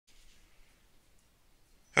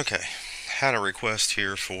Okay, had a request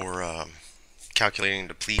here for calculating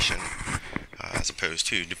depletion as opposed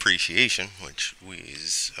to depreciation, which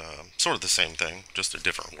is sort of the same thing, just a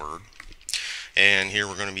different word. And here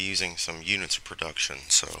we're going to be using some units of production.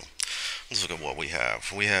 So let's look at what we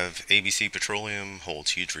have. We have ABC Petroleum holds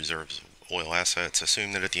huge reserves of oil assets.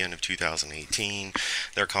 Assume that at the end of 2018,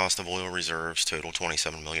 their cost of oil reserves total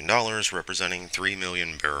 $27 million, representing 3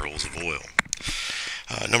 million barrels of oil.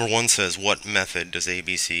 Number one says, what method does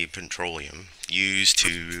ABC Petroleum use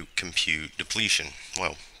to compute depletion?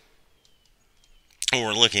 Well, when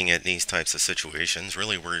we're looking at these types of situations,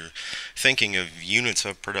 really we're thinking of units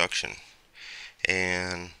of production.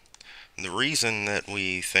 And the reason that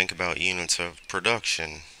we think about units of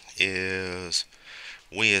production is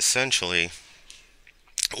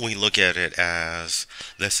we look at it as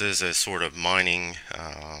this is a sort of mining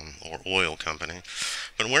or oil company.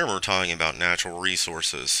 But where we're talking about natural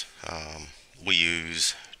resources, we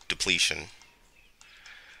use depletion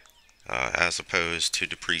as opposed to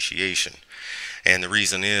depreciation. And the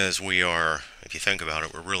reason is if you think about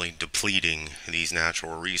it, we're really depleting these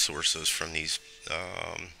natural resources from these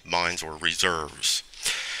mines or reserves.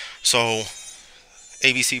 So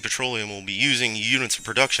ABC Petroleum will be using units of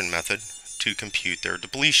production method to compute their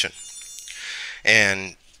depletion.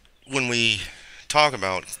 And when we talk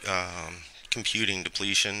about computing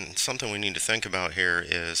depletion, something we need to think about here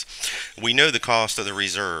is we know the cost of the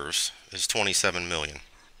reserves is 27 million.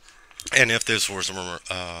 And if this was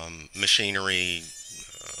machinery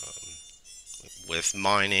with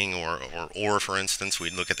mining or ore, for instance,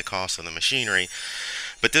 we'd look at the cost of the machinery.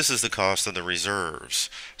 But this is the cost of the reserves.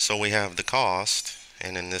 So we have the cost,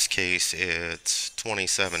 and in this case it's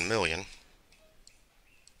 27 million.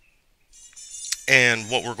 And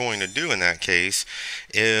what we're going to do in that case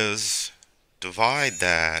is divide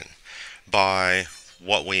that by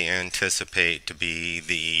what we anticipate to be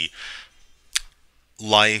the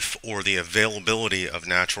life or the availability of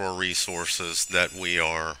natural resources that we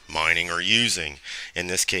are mining or using. In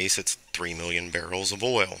this case, it's 3 million barrels of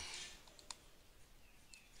oil.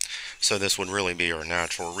 So this would really be our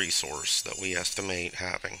natural resource that we estimate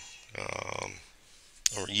having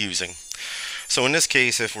or using. So in this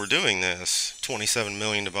case, if we're doing this, 27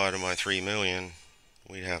 million divided by 3 million,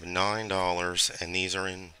 we have $9, and these are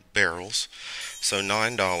in barrels. So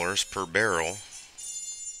 $9 per barrel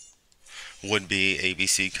would be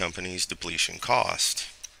ABC Company's depletion cost.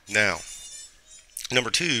 Now, number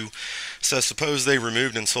two says suppose they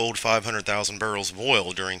removed and sold 500,000 barrels of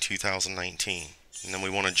oil during 2019. And then we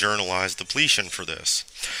want to journalize depletion for this.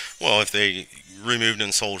 Well, if they removed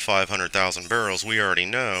and sold 500,000 barrels, we already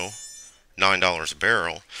know $9 a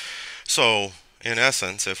barrel. So, in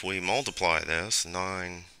essence, if we multiply this,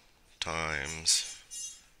 9 times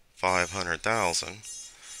 500,000,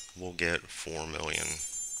 we'll get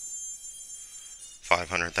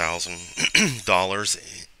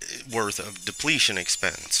 $4,500,000 worth of depletion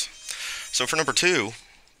expense. So for number two,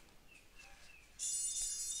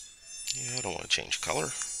 I don't want to change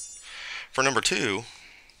color. For number two,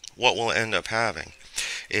 what we'll end up having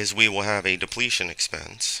is we will have a depletion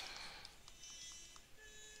expense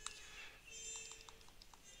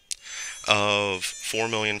of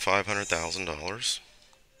 $4,500,000,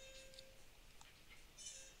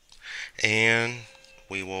 and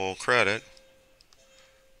we will credit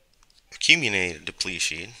accumulated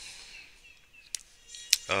depletion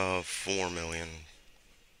of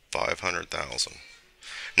 $4,500,000.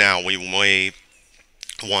 Now we may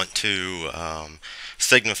want to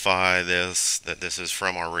signify this that this is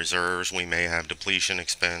from our reserves. We may have depletion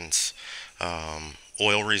expense,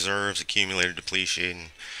 oil reserves, accumulated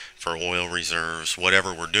depletion for oil reserves.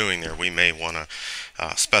 Whatever we're doing there, we may want to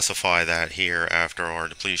specify that here after our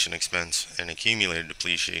depletion expense and accumulated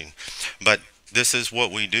depletion. But this is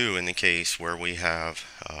what we do in the case where we have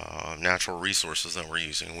natural resources that we're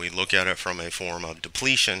using. We look at it from a form of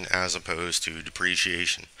depletion as opposed to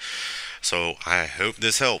depreciation. So I hope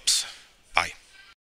this helps.